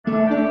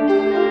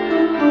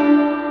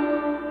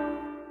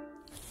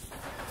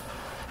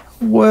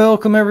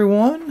Welcome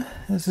everyone.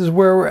 This is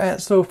where we're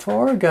at so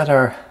far. Got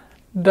our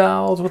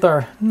dials with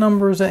our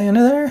numbers in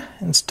there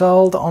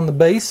installed on the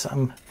base.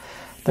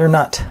 They're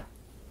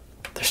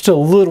still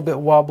a little bit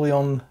wobbly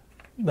on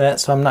that,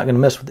 so I'm not going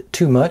to mess with it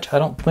too much. I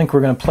don't think we're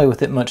going to play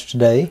with it much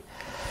today.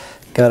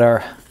 Got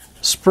our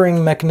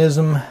spring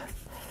mechanism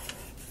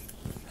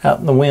out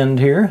in the wind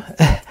here,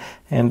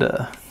 and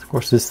of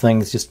course this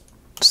thing's just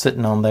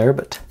sitting on there,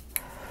 but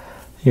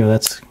you know,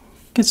 that's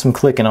get some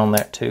clicking on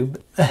that too.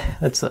 But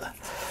that's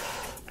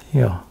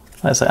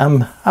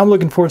I'm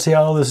looking forward to see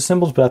how all this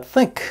assembles, but I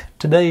think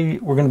today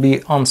we're going to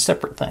be on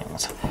separate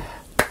things.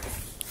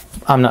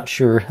 I'm not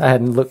sure. I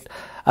hadn't looked.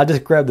 I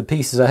just grabbed the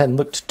pieces. I hadn't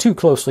looked too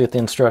closely at the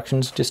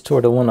instructions. Just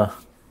sort of want to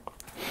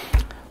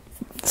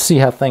see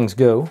how things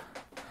go.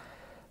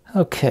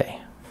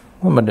 Okay,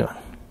 what am I doing?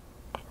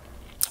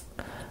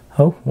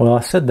 Oh, well,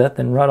 I said that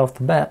then right off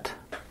the bat.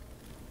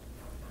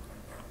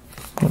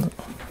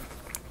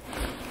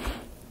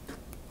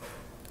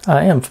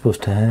 I am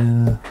supposed to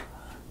have...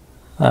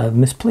 I've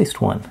misplaced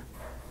one.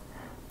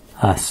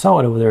 I saw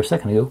it over there a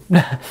second ago.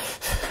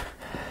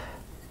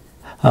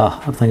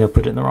 I think I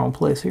put it in the wrong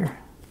place here.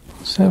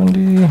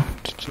 70.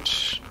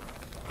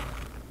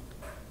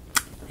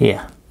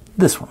 Yeah,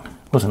 this one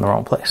was in the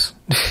wrong place.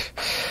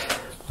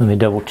 Let me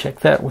double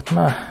check that with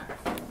my...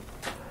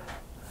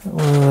 It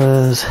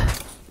was...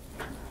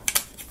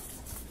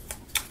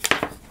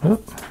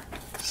 Oop,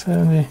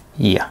 70.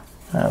 Yeah,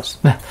 I was,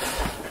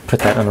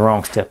 put that in the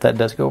wrong step. That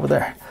does go over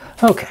there.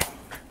 Okay,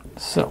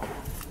 so...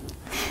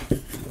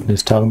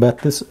 Just talking about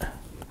this.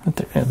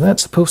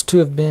 That's supposed to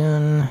have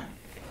been...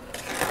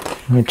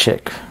 Let me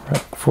check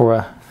right before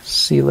I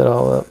seal it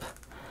all up.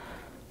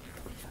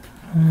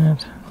 And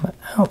the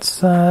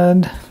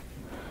outside...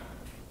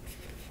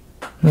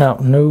 No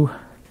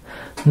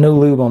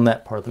lube on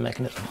that part of the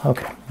mechanism.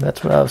 Okay,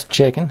 that's what I was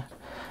checking.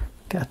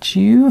 Got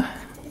you.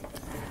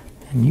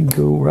 And you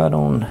go right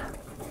on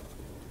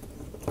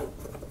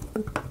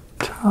the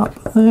top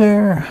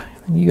there.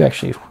 And you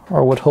actually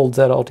are what holds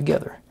that all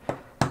together.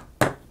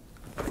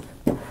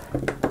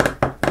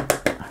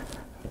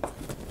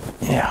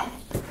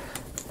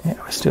 Yeah,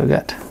 we still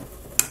got...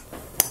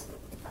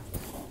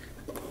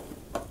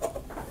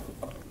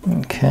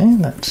 Okay,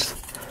 that's...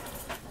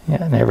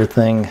 Yeah, and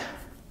everything...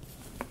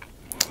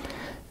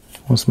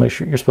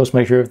 You're supposed to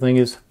make sure everything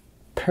is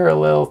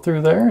parallel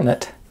through there, and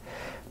that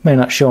may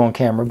not show on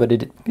camera, but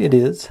it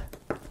is.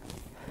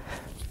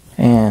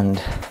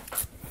 And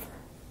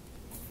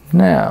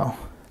now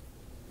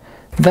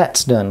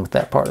that's done with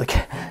that part of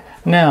the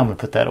Now I'm going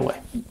to put that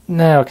away.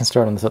 Now I can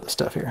start on this other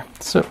stuff here.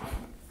 So,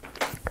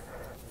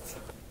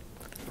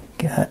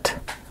 got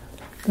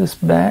this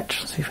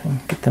batch. Let's see if I can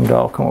get them to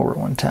all come over at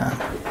one time.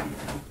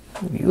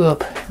 Move you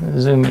up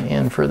and zoom you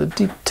in for the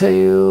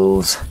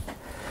details.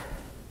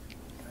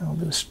 I'm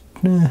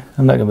not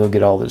going to be able to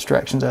get all the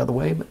distractions out of the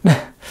way, but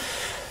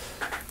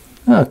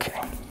okay.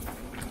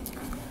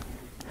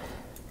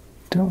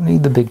 Don't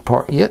need the big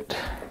part yet,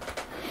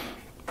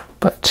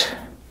 but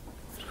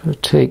we'll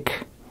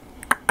take...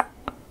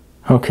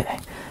 Okay,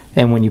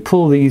 and when you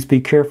pull these, be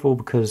careful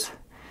because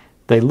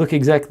they look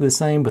exactly the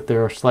same, but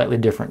they're slightly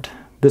different.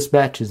 This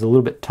batch is a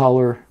little bit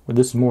taller, where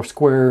this is more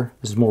square,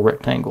 this is more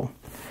rectangle.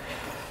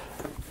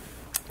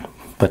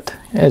 But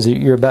as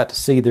you're about to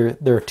see,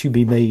 they're to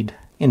be made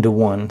into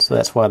one, so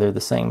that's why they're the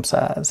same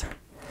size.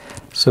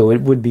 So it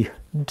would be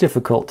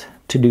difficult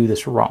to do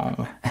this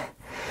wrong,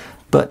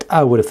 but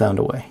I would have found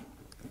a way.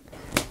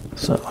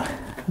 So,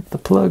 put the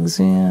plugs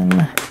in,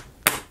 and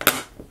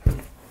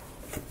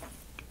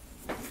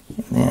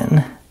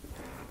then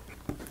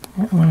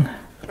that one.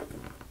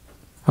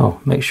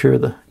 Oh, make sure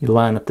you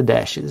line up the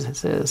dashes, it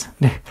says.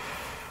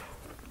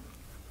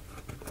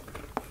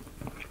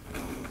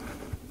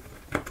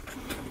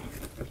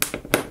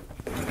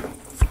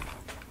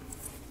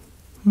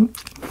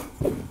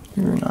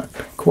 You're not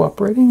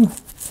cooperating.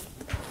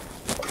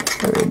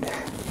 Third.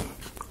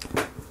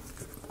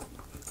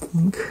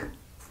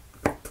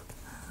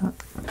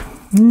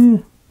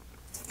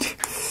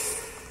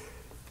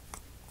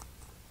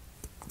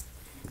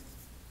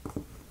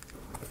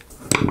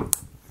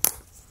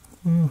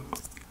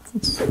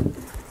 It's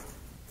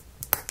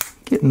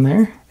getting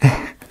there.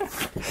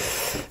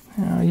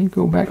 Now you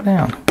go back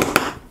down.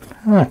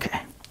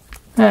 Okay.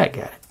 I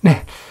got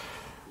it.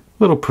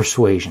 Little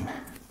persuasion.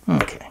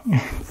 Okay.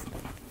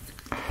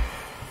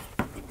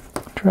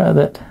 Try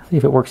that. See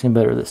if it works any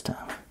better this time.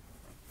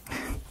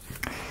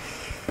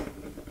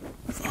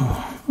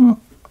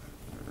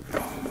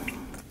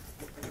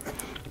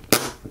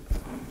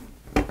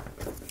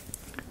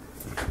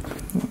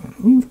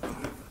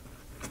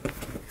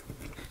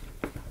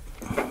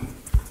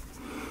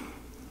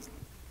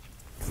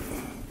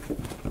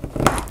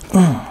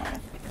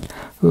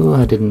 Oh,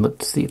 I didn't look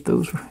to see if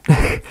those were...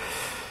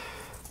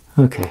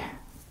 Okay.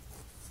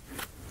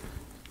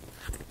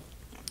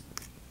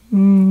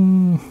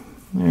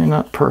 They're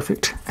not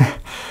perfect.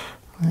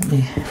 Let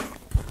me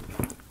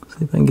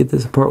see if I can get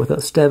this apart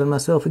without stabbing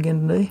myself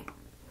again today.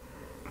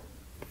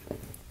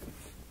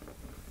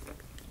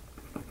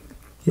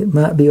 It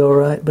might be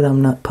alright, but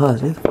I'm not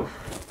positive.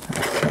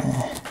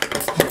 Okay.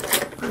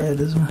 That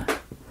is my...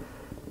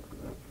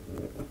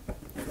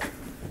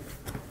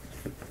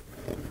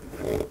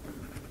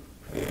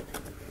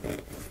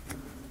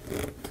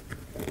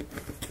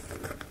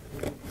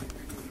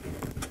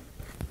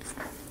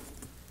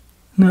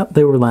 Nope,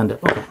 they were lined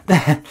up.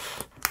 Okay.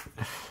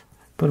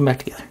 Put them back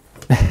together.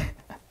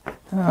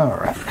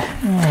 Alright,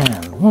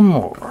 and one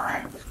more.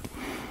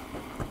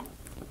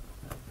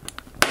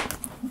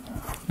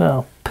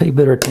 I'll pay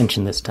better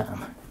attention this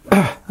time.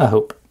 I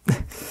hope.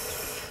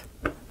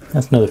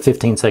 That's another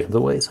 15 seconds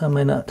away, so I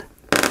may not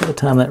by the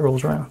time that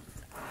rolls around.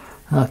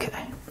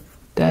 Okay.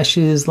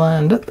 Dashes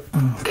lined up.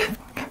 Okay.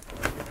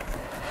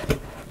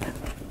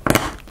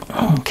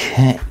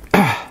 Okay.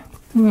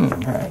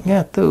 Alright,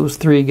 got those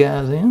three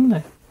guys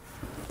in.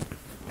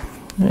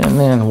 And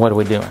then what are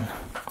we doing?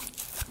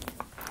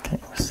 Okay,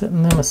 we're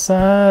setting them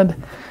aside.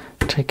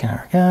 Taking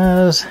our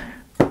guys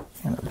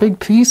and a big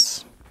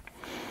piece.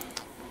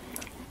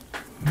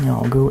 And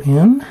I'll go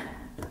in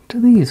to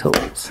these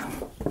holes.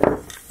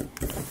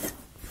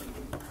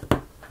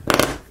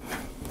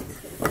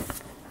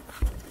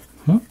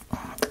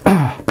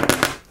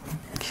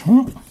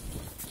 Okay.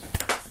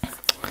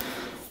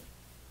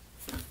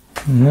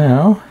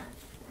 Now,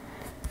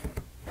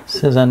 it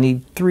says I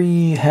need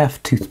 3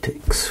 half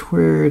toothpicks.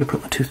 Where to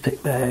put my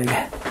toothpick bag?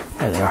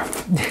 There they are.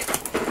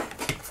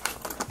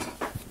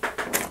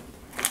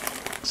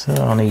 So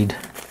I'll need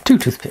 2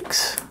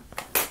 toothpicks.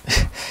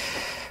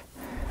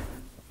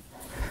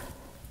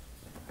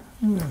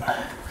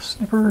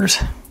 Snippers.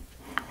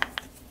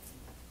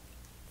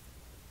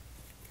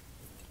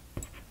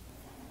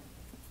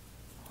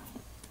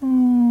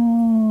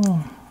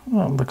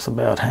 Well, it looks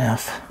about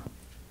half.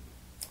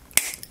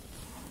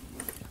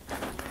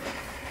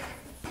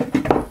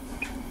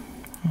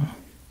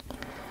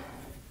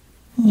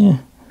 Yeah.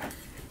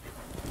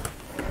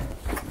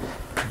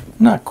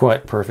 Not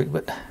quite perfect,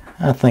 but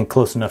I think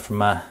close enough for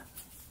my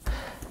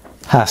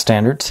high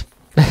standards.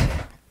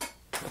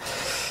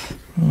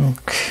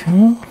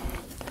 Okay.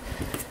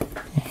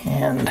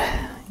 And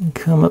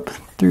come up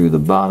through the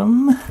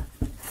bottom.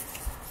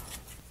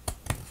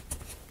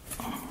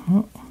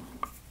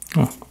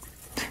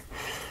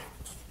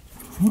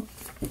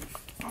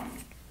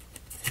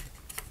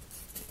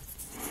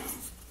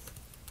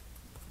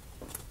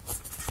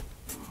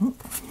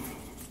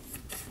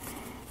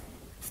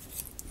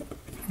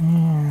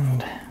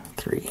 And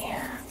 3.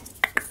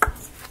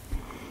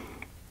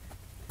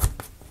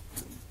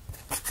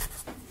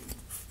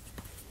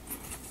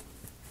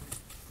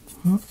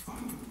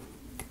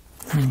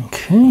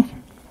 Okay.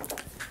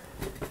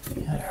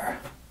 Got our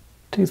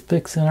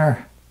toothpicks in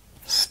our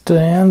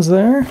stands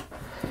there.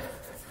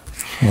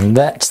 And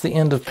that's the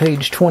end of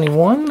page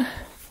 21.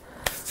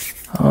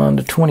 On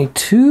to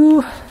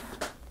 22. We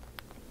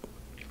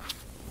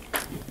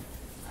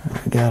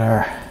got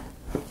our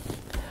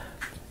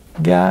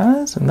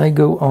guys, and they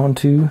go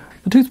onto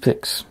the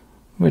toothpicks,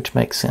 which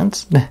makes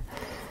sense.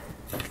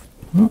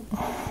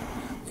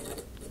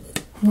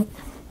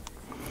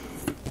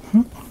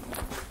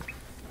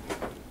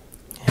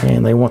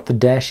 And they want the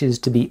dashes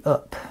to be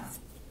up.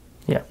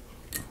 Yeah.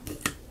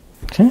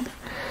 Okay.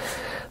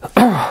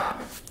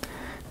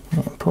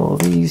 And pull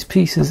these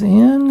pieces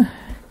in.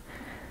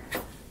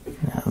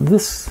 Now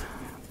these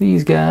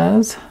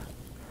guys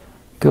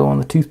go on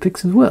the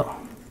toothpicks as well.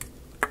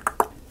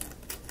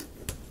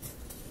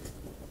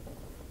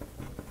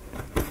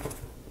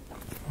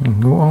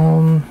 And go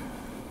on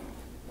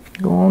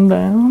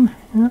down.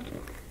 Yeah.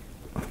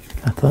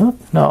 I thought.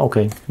 No,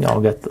 okay.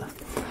 Y'all got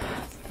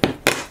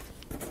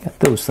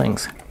those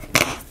things.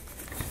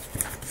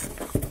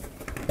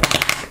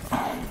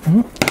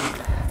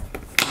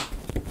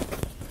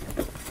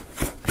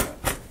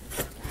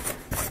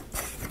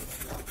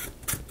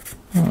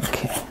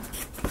 Okay.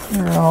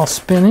 They're all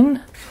spinning.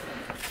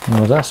 And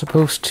was I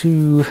supposed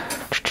to...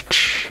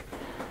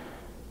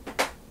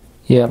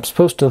 Yeah, I'm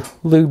supposed to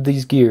lube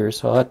these gears,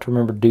 so I'll have to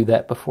remember to do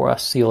that before I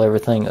seal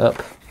everything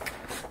up.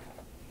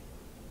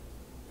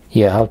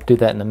 Yeah, I'll do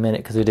that in a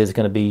minute because it is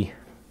going to be...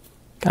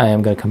 I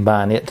am going to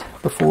combine it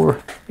before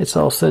it's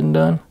all said and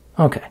done.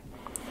 Okay.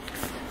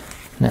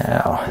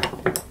 Now,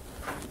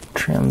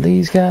 trim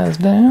these guys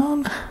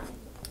down.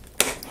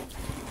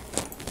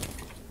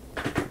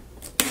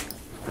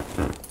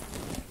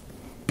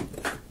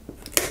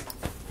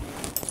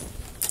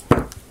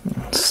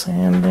 And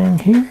sanding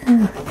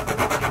here.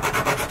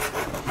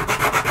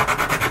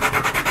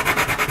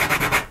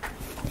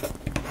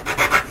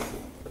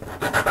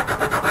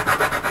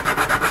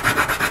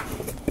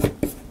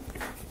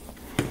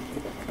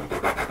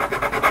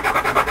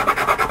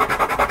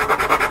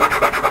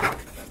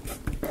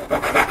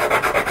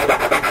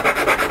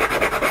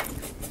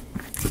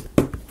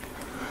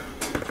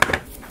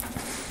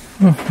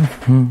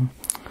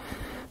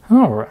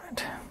 All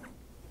right.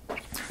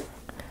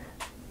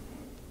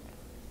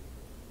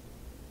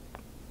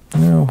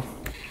 Now,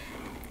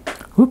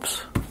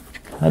 whoops,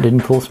 I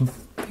didn't pull some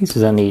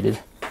pieces I needed.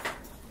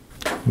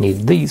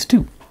 Need these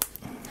too.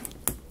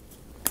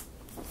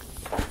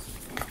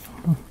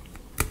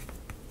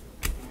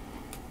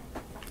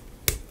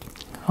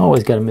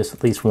 Always got to miss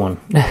at least one.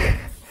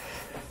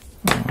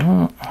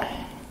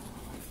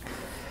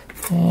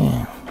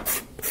 And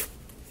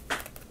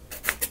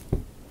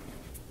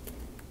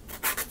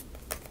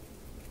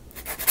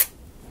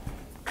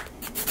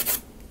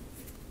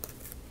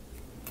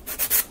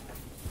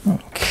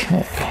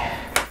okay.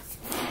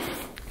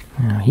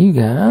 Now you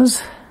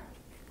guys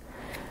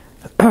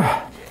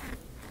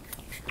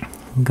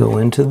go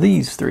into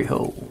these 3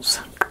 holes.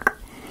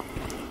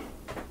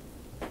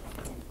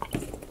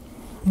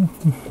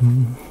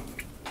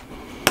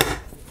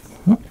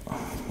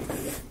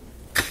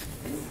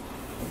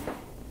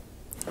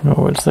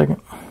 Oh, wait a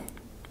second.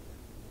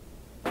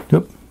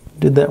 Nope,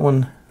 did that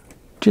one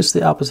just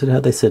the opposite of how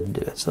they said to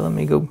do it. So let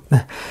me go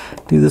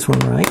do this one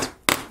right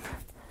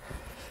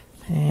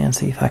and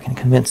see if I can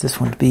convince this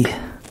one to be.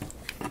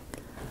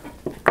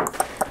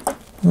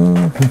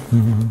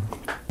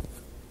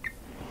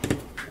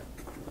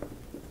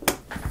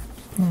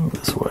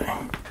 This way.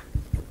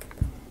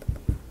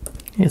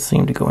 It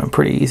seemed to go in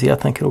pretty easy. I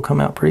think it'll come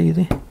out pretty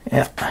easy.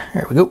 Yeah,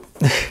 there we go.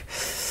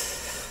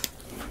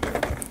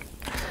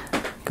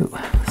 Go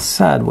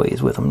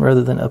sideways with them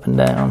rather than up and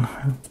down.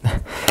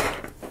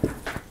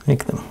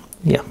 Make them,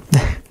 yeah.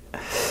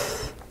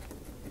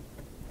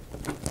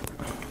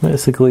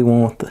 Basically,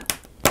 one with the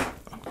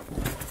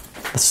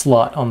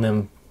slot on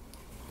them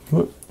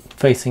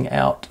facing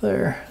out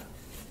there.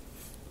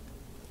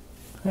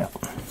 Yeah.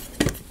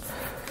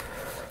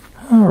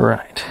 All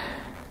right.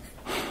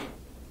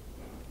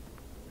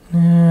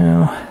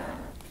 Now,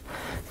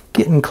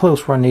 getting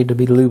close where I need to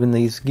be lubing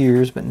these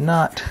gears, but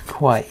not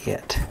quite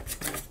yet.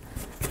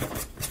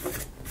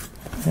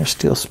 They're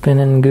still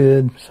spinning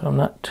good, so I'm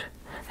not,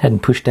 hadn't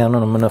pushed down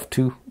on them enough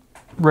to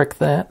wreck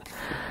that.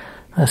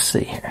 Let's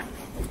see here.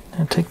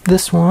 I'll take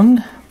this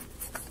one.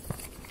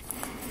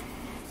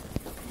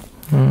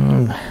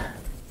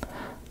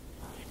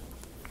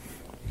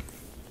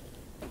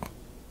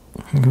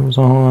 It goes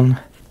on.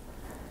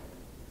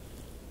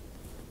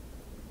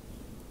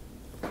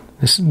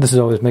 This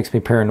always makes me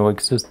paranoid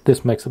because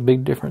this makes a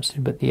big difference.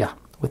 But yeah,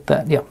 with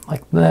that, yeah,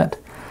 like that.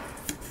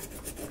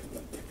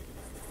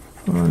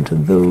 Onto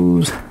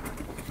those.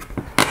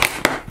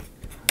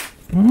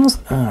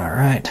 All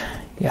right,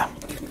 yeah.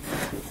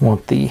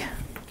 Want the,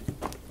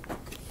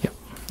 yep,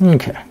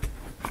 okay.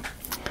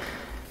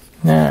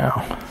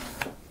 Now,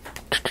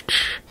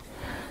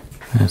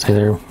 I say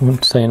they're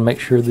saying make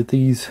sure that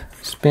these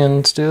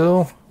spin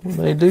still.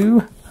 They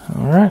do.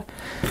 All right.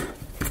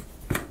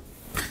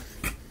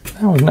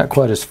 That one's not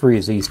quite as free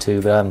as these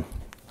two, but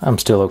I'm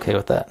still okay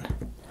with that.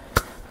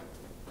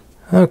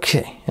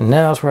 Okay, and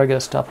now is where I gotta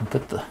stop and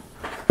put the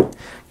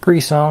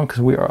grease on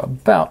because we are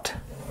about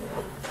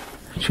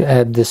to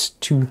add this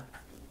to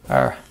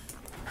our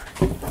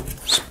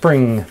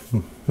spring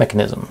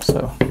mechanism.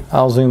 So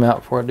I'll zoom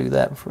out before I do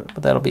that,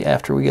 but that'll be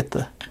after we get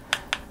the,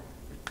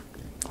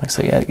 like I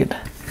say, I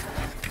gotta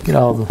get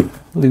all the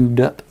lubed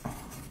up.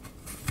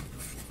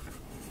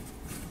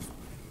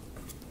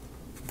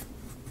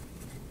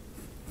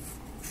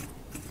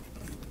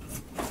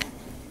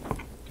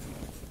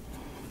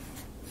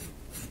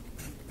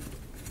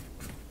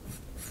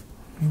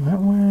 That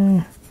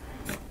way,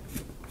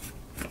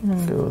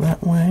 and go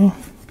that way.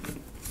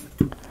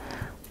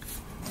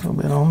 A little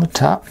bit on the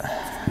top,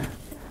 a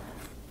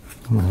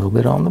little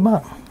bit on the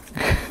bottom.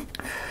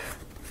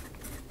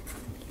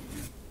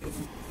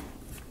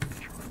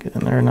 Get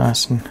in there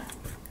nice and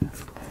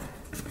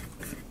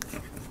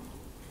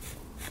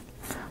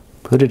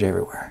put it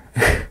everywhere.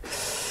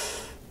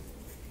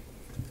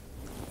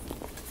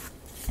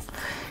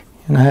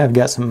 And I have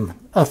got some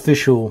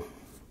official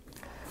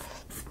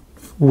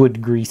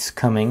wood grease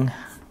coming.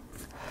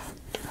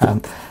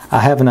 I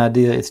have an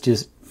idea.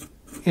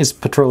 It's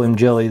petroleum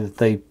jelly that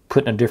they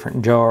put in a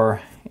different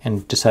jar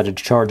and decided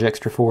to charge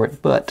extra for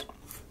it, but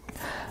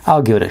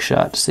I'll give it a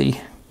shot to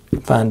see,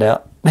 find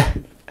out.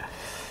 Get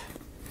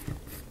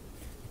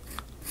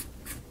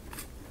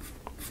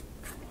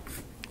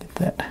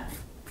that.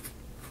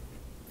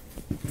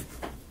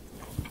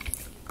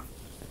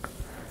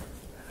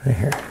 Right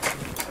here.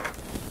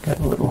 Got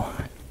a little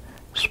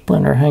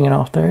splinter hanging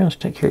off there. Let's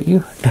take care of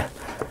you.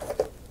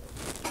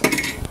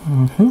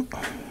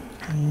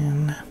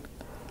 And a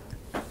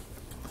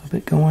little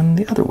bit going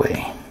the other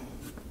way.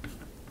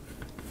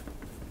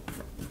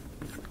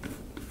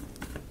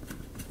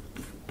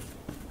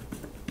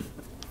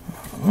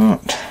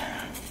 Alright.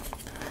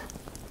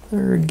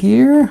 Third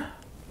gear.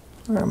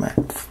 Where am I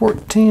at?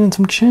 14 and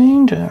some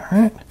change.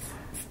 Alright.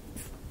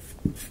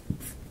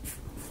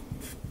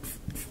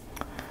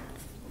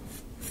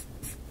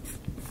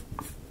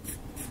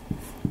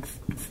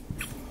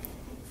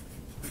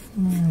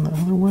 And the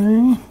other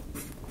way.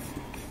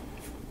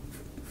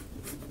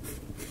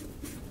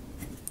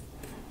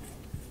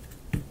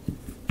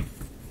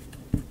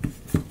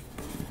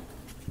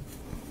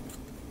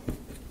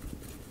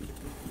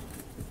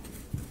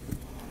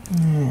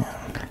 And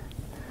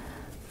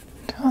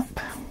top.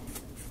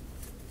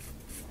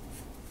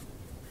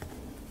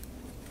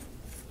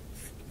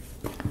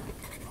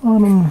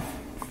 Bottom.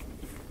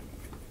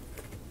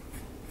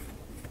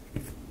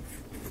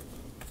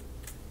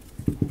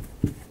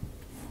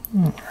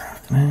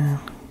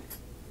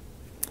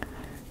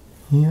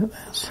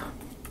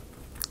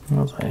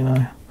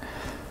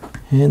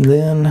 And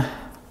then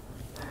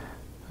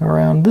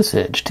around this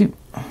edge too.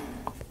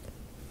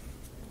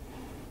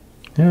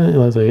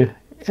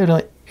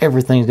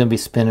 Everything's going to be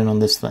spinning on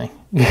this thing.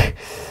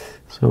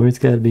 So it's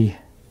got to be...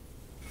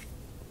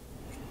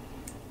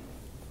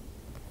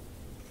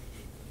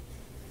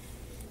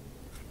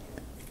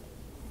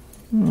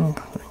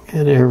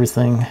 Get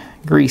everything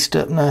greased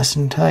up nice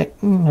and tight,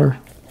 or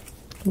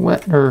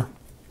wet, or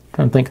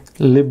trying to think,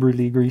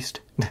 liberally greased.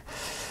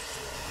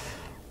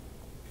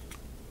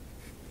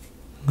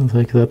 I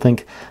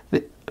think,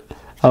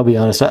 I'll be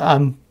honest,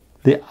 I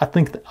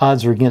think the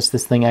odds are against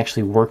this thing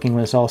actually working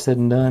when it's all said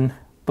and done,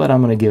 but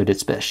I'm going to give it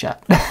its best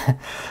shot.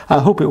 I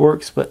hope it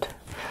works, but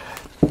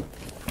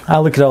I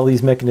look at all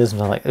these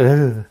mechanisms, I'm like,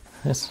 ugh,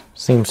 this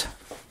seems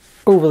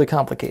overly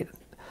complicated.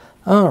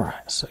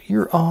 Alright, so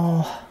you're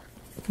all...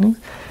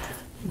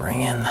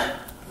 Bring in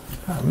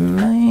our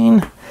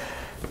main,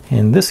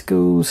 and this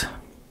goes,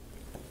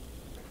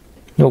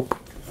 nope,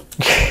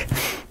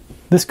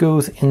 this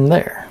goes in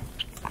there.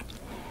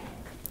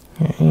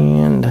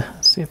 And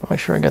let's see if I make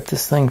sure I got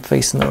this thing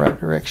facing the right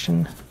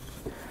direction.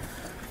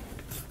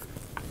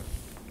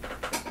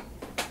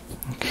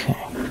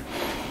 Okay,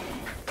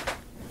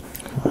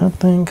 that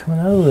thing coming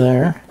out of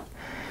there,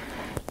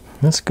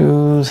 this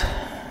goes,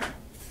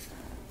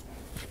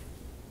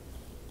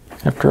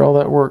 after all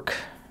that work,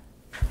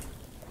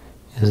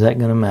 is that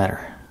going to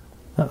matter?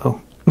 Uh-oh.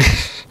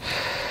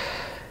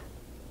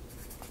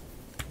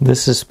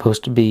 This is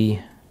supposed to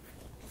be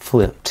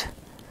flipped.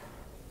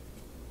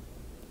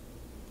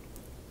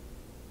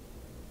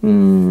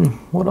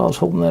 What else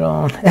holding that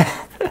on?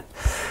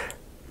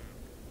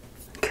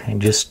 Okay,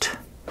 just...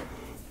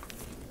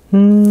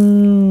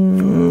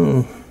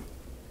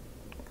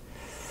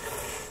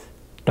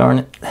 Darn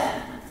it.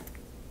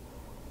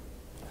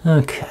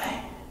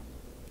 Okay.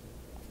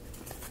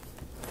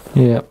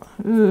 Yep.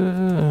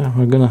 I'm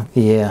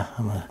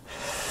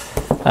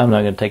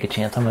not gonna take a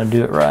chance. I'm gonna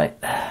do it right.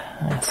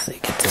 Let's see,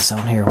 get this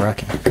on here where I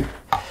can.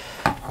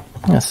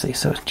 Let's see.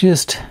 So it's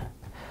just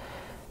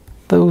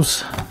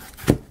those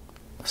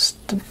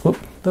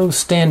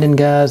standing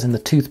guys and the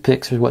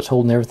toothpicks is what's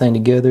holding everything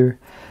together.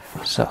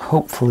 So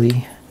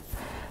hopefully,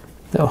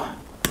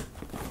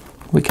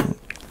 we can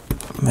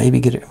maybe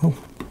get it. Oh,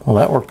 well,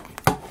 that worked.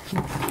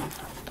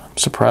 I'm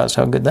surprised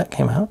how good that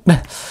came out.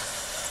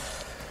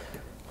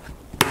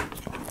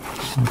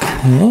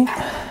 Okay.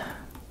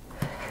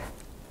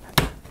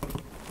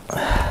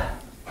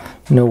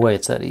 No way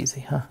it's that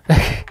easy, huh?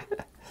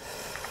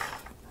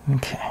 Okay.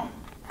 Okay.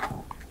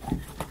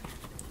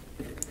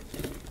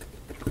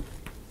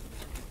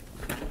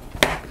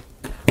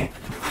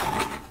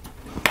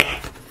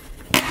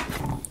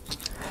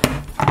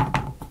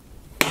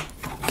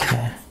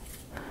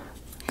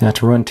 Gonna have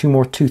to run 2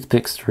 more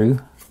toothpicks through,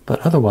 but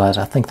otherwise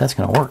I think that's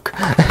gonna work.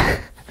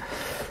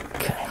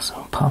 Okay,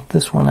 so pop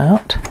this one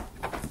out.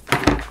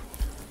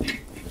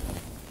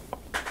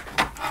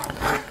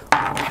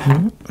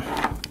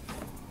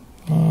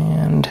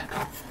 And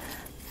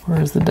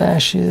where's the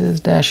dashes?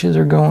 Dashes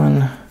are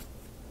going...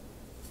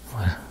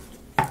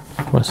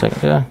 What a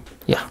second,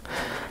 yeah.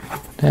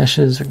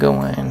 Dashes are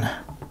going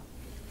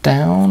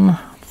down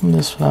from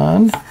this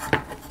side.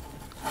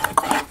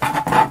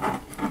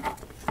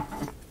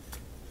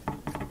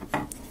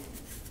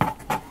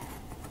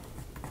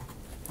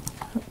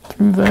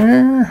 Through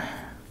there.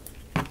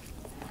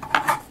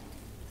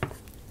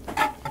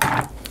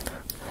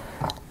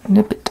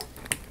 Nip it.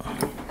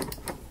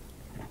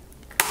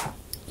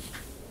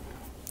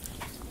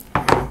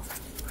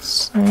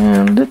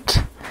 Sand it.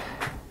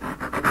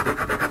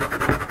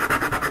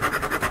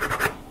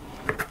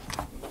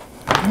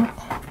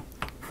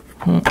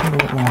 A little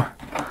bit more.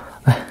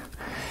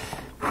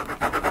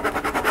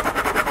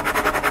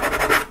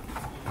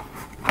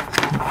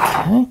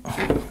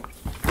 Okay.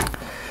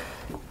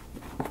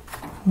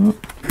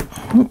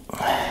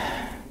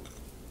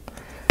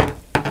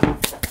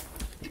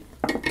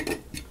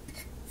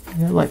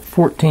 Got like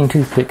 14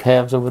 toothpick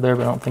halves over there,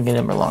 but I don't think any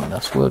of them are long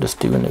enough, so we'll just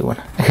do a new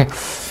one. Okay.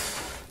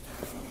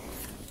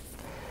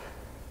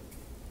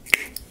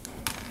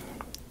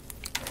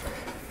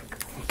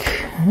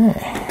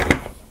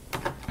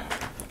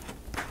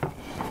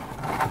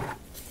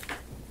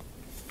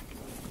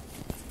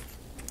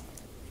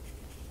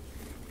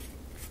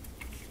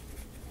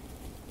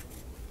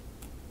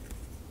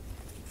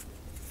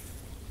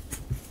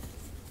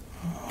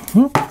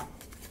 Yep.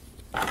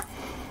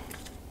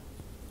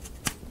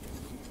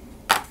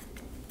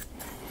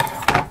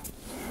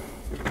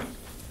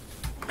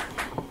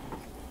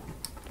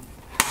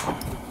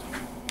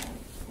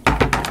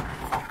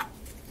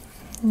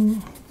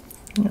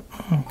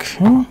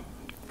 Okay.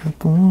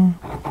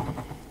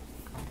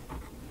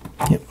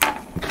 Yep.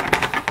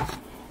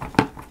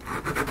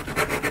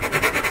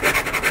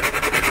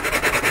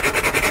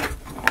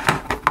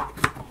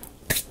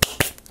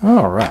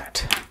 All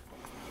right.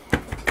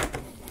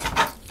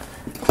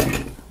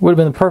 Would have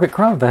been the perfect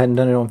crime if I hadn't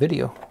done it on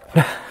video.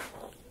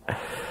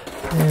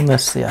 And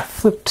let's see, I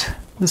flipped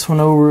this one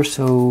over,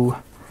 so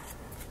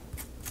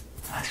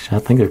I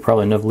think there's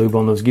probably enough lube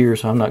on those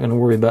gears, so I'm not going to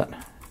worry about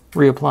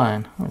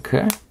reapplying.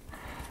 Okay.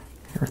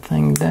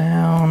 Everything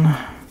down.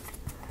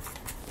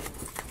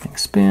 Everything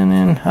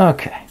spinning.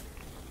 Okay.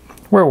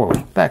 Where were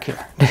we? Back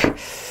here.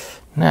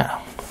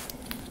 Now.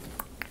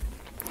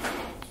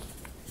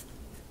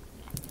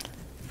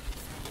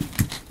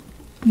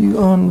 You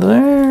on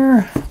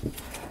there.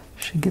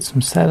 Should get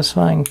some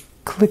satisfying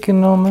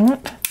clicking on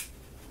that.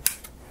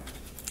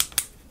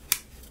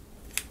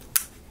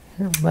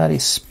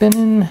 Everybody's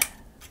spinning.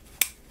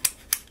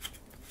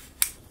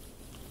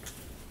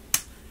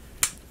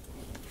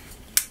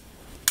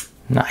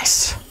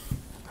 Nice.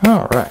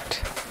 All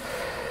right.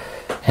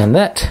 And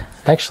that,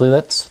 actually,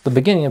 that's the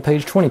beginning of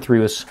page 23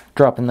 was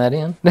dropping that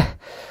in.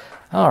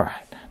 All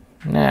right.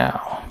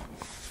 Now,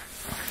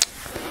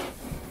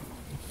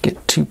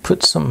 get to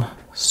put some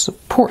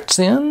supports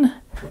in.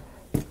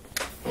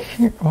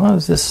 Here, why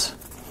is this?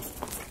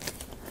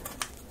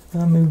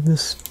 I'll move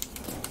this.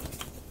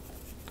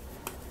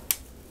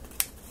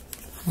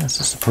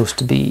 This is supposed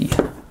to be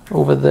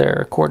over there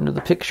according to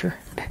the picture.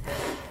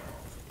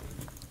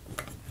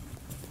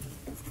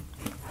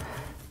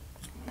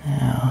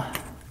 Now,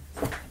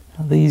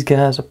 these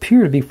guys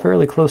appear to be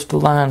fairly close to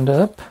lined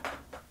up.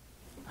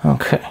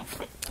 Okay,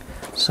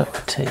 so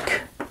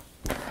take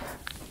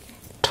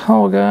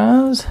tall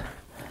guys,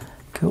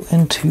 go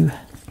into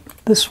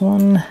this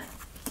one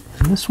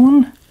and this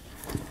one.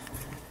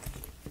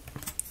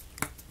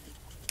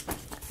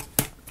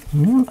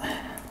 Yep.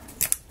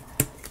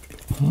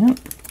 Yep.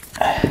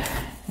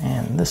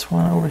 And this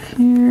one over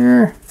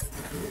here.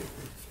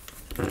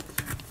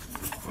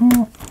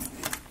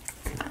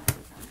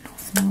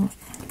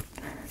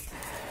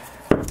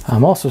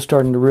 I'm also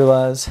starting to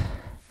realize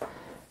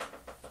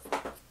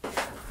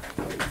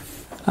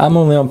I'm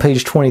only on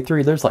page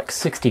 23. There's like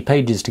 60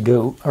 pages to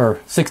go, or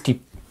 60,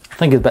 I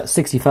think it's about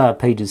 65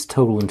 pages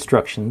total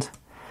instructions.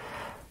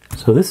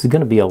 So this is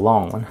going to be a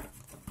long one.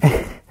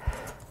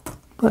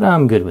 But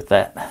I'm good with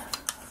that.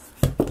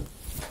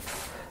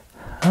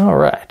 All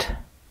right.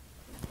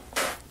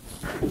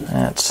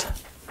 Let's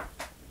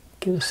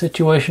get a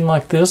situation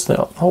like this, the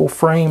whole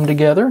frame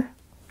together.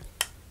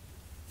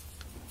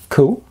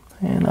 Cool.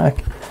 And I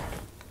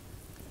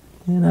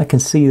can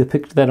see the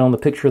picture that on the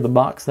picture of the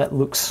box. That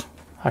looks,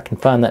 I can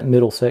find that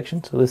middle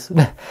section. So this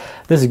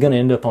is going to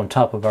end up on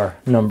top of our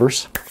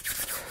numbers.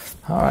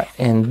 All right,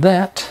 and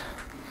that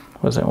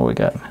was that what we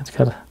got? It's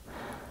got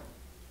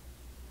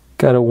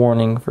a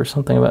warning for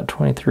something about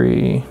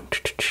 23.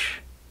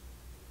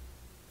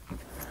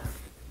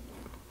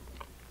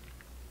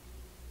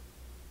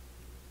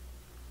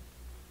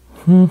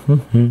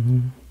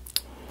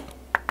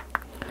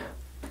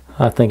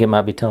 I think it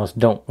might be telling us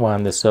don't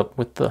wind this up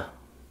with the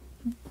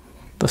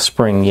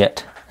spring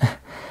yet.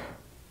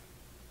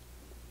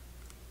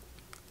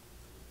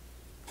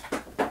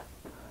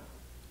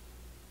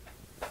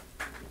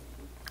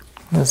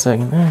 A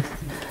second there.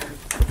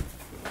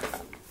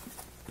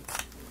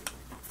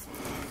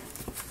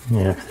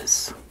 Yeah,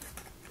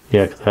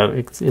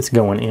 it's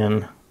going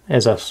in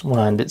as I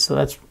wind it, so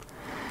that's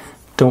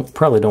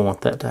probably don't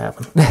want that to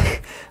happen.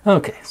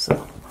 Okay,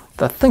 so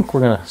I think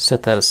we're gonna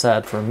set that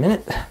aside for a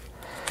minute.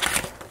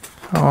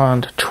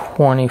 On to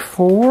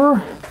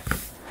 24.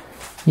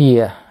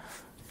 Yeah.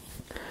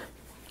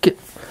 Get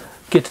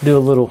to do a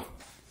little.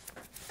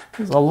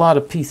 There's a lot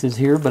of pieces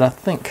here, but I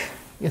think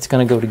it's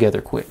gonna go together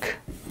quick.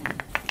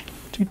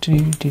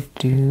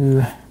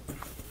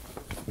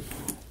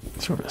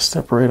 Sort of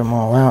separate them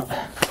all out.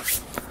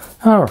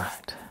 All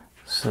right.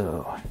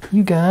 So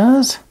you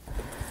guys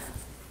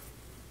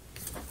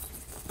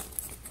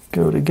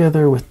go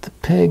together with the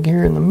peg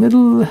here in the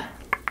middle.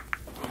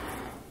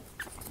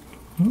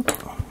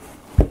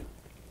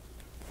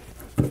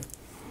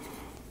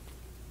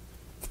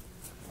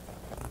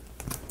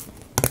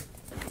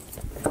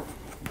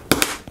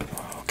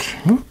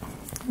 Okay,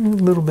 a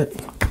little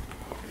bit.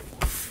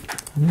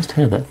 I just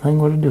had that thing.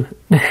 What to do?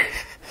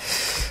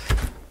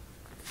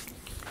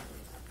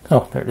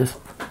 Oh, there it is.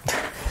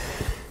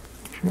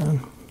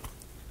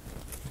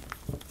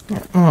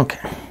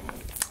 Okay.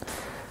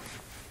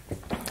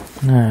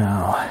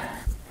 Now,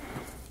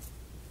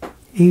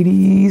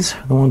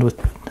 80s, the one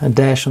with a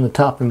dash on the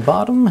top and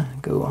bottom,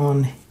 go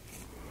on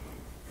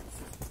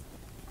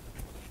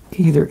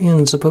either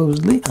end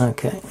supposedly.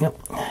 Okay, yep.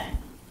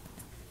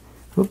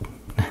 Oop.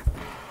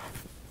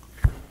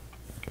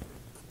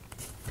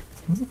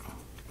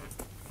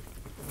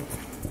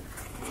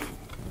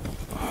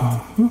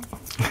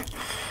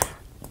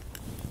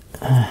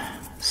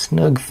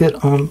 Snug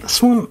fit on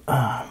this one.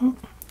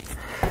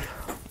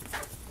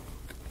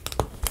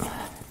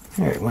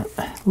 There it went.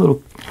 A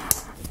little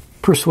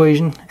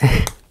persuasion.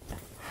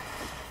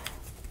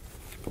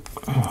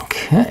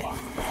 Okay.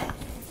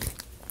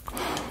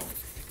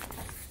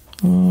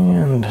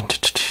 And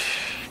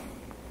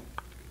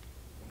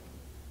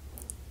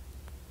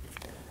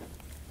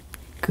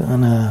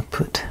gonna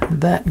put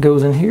that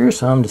goes in here,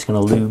 so I'm just gonna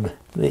lube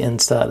the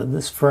inside of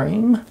this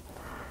frame.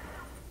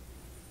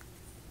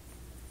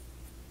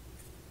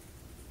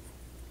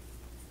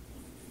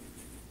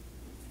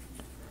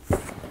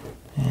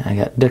 And I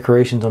got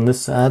decorations on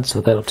this side,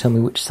 so that'll tell me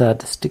which side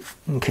to stick.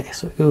 Okay,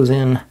 so it goes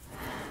in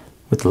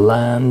with the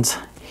lines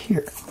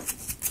here.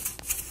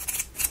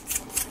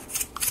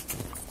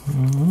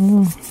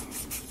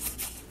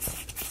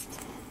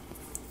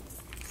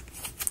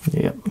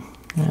 Yep,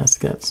 that's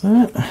got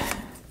that.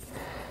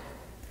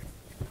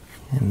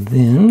 And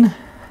then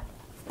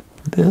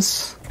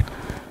this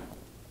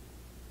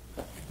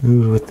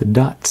moves with the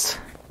dots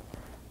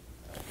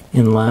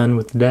in line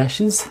with the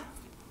dashes.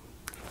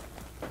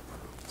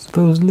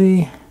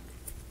 Supposedly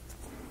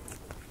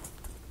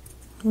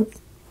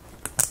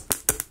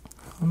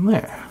on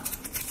there.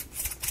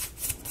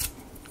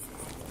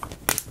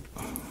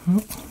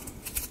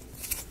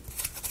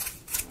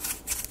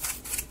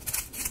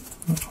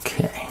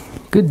 Okay,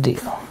 good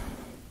deal.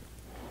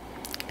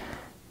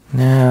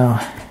 Now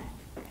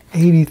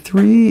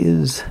 83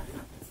 is,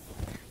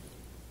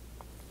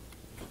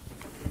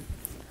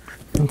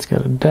 it's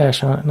got a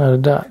dash on it, not a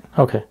dot.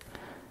 Okay.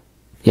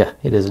 Yeah,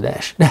 it is a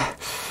dash.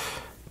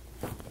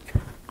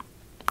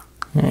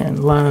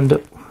 And lined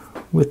up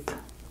with,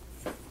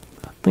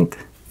 I think,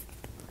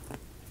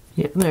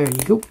 yeah, there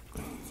you go.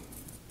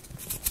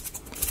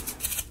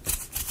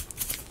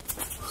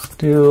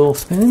 Still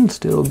spinning,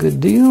 still a good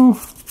deal.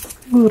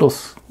 Little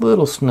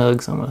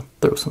snug, so I'm gonna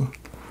throw some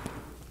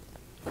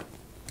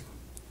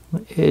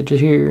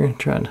edges here and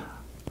try to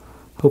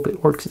hope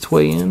it works its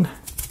way in.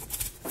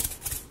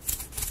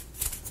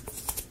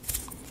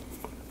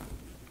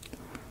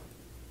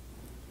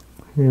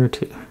 Here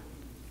too.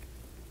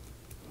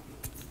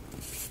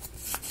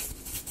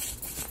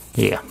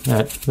 Yeah,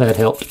 that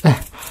helped.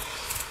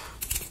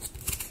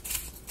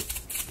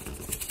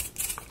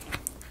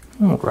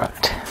 All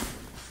right.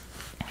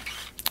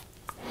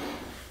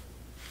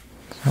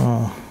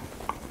 So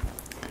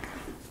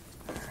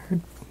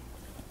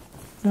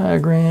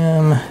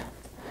diagram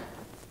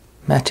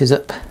matches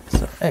up.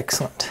 So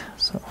excellent.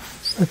 So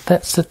let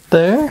that sit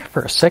there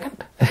for a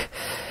second.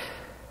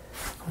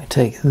 We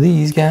take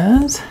these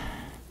guys,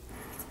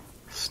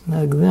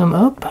 snug them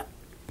up,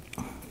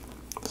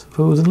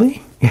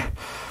 supposedly.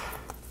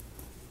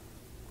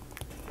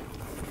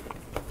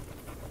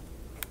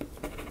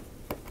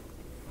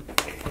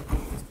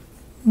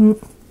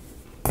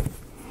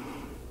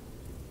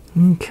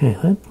 Okay,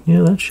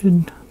 that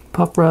should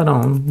pop right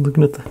on,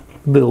 looking at the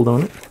build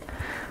on it.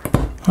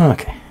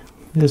 Okay,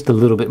 just a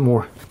little bit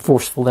more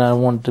forceful than I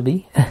wanted to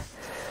be.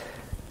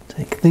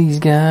 Take these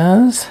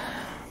guys.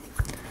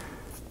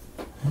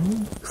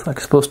 Looks like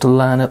it's supposed to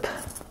line up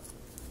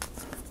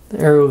the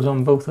arrows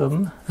on both of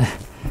them.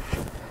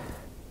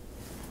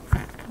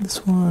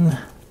 This one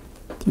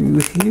through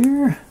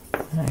here,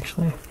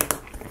 actually.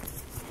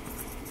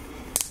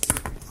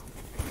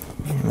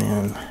 And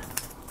then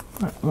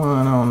that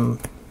one on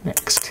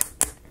next.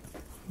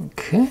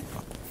 Okay.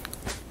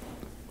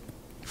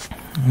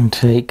 And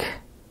take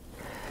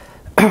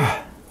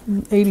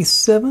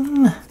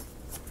 87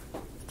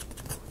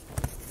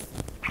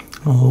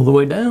 all the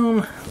way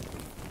down,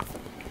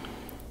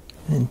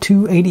 and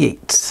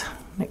 288s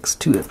next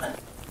to it.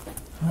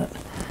 Right.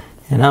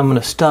 And I'm going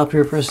to stop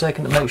here for a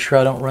second to make sure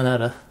I don't run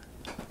out of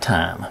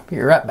time. Be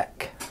right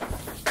back.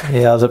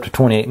 Yeah, I was up to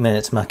 28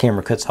 minutes. My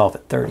camera cuts off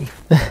at 30.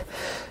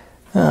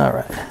 All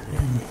right,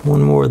 and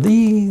one more of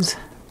these.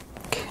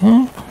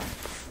 Okay.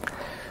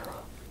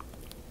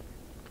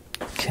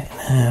 Okay,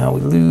 now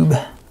we lube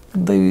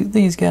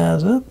these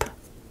guys up.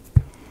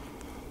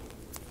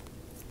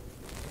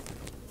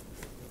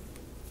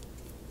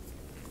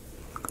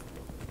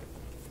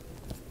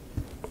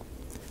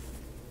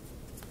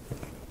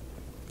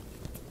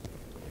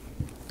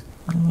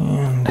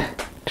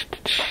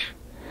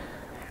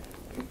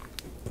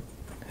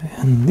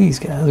 And these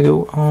guys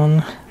go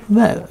on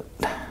that.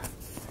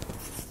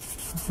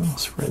 I'll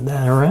spread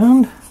that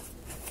around.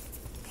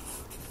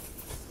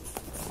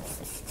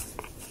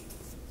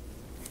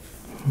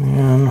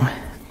 And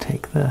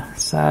take the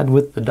side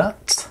with the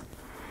dots.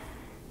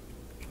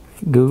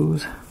 It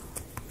goes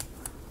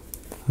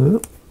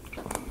up.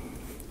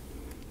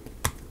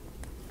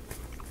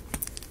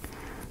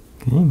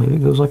 Okay, maybe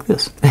it goes like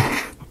this.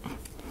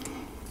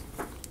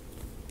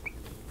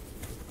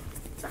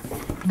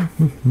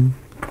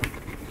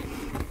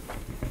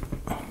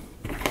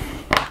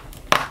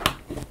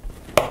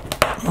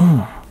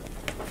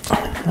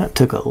 That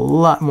took a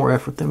lot more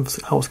effort than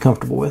I was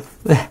comfortable with.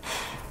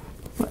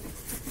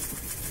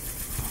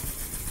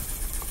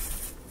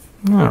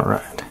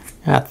 Alright,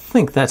 I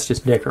think that's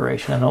just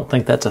decoration. I don't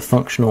think that's a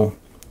functional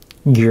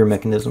gear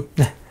mechanism.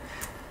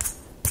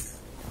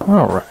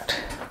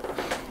 Alright,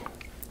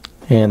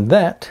 and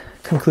that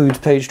concludes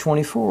page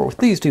 24 with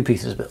these two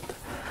pieces built.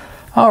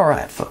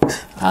 Alright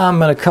folks, I'm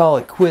going to call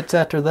it quits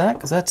after that,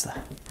 because that's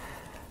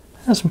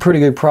some pretty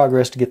good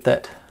progress to get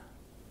that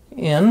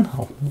in.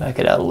 I'll back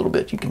it out a little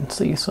bit, you can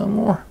see some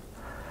more.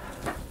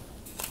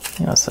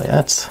 Yeah, I'll say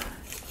that's,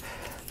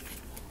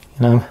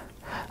 you know,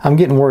 I'm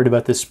getting worried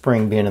about this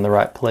spring being in the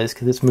right place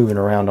because it's moving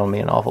around on me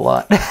an awful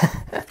lot.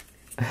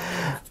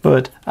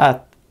 But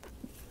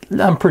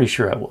I'm pretty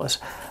sure I was.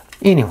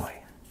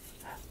 Anyway,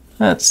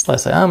 let's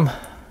say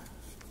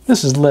this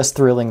This is less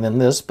thrilling than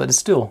this, but it's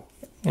still,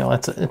 you know,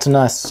 it's a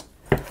nice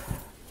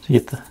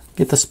to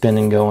get the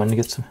spinning going.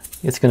 It's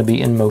going to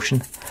be in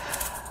motion.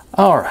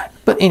 All right,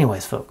 but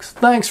anyways, folks,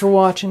 thanks for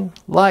watching.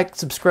 Like,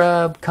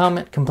 subscribe,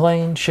 comment,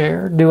 complain,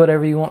 share, do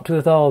whatever you want to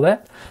with all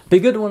that. Be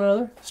good to one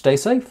another, stay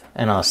safe,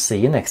 and I'll see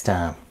you next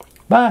time.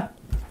 Bye.